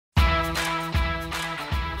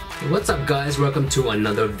What's up guys, welcome to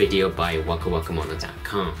another video by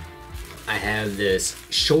WakuWakuMono.com. I have this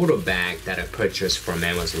shoulder bag that I purchased from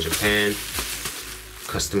Amazon Japan.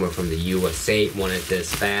 Customer from the USA wanted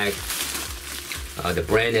this bag. The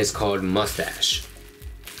brand is called Moustache.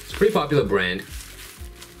 It's a pretty popular brand.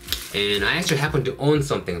 And I actually happen to own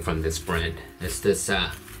something from this brand. It's this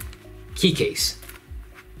key case,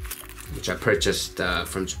 which I purchased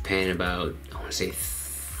from Japan about, I want to say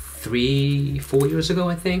 3-4 years ago,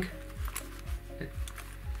 I think.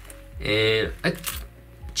 And I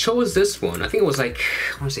chose this one. I think it was like,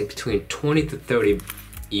 I want to say between 20 to 30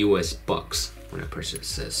 US bucks when I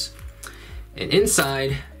purchased this. And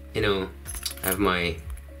inside, you know, I have my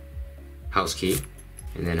house key,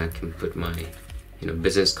 and then I can put my, you know,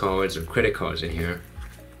 business cards or credit cards in here.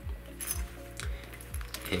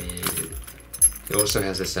 And it also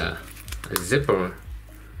has this a zipper.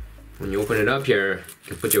 When you open it up here, you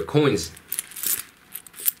can put your coins.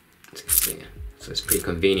 So it's pretty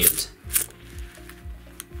convenient.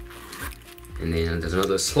 And then there's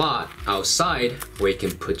another slot outside where you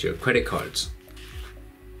can put your credit cards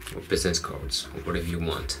or business cards or whatever you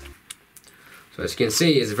want. So as you can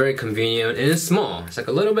see, it's very convenient and it's small. It's like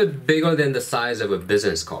a little bit bigger than the size of a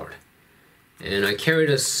business card. And I carry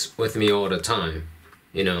this with me all the time,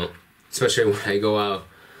 you know, especially when I go out,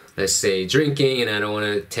 let's say drinking, and I don't want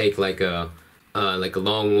to take like a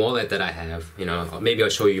long wallet that I have, you know. Maybe I'll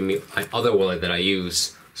show you my other wallet that I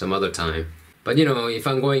use some other time. But you know, if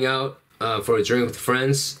I'm going out for a drink with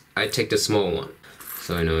friends, I take the small one.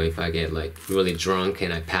 So you know, if I get like really drunk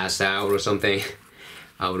and I pass out or something,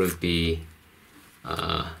 I wouldn't be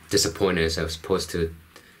disappointed as I was supposed to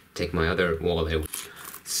take my other wallet.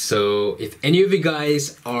 So if any of you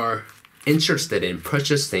guys are interested in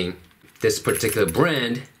purchasing this particular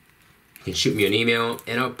brand, you can shoot me an email,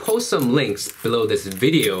 and I'll post some links below this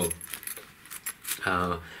video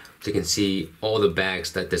so you can see all the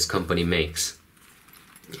bags that this company makes.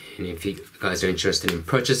 And if you guys are interested in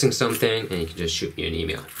purchasing something, then you can just shoot me an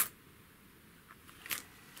email.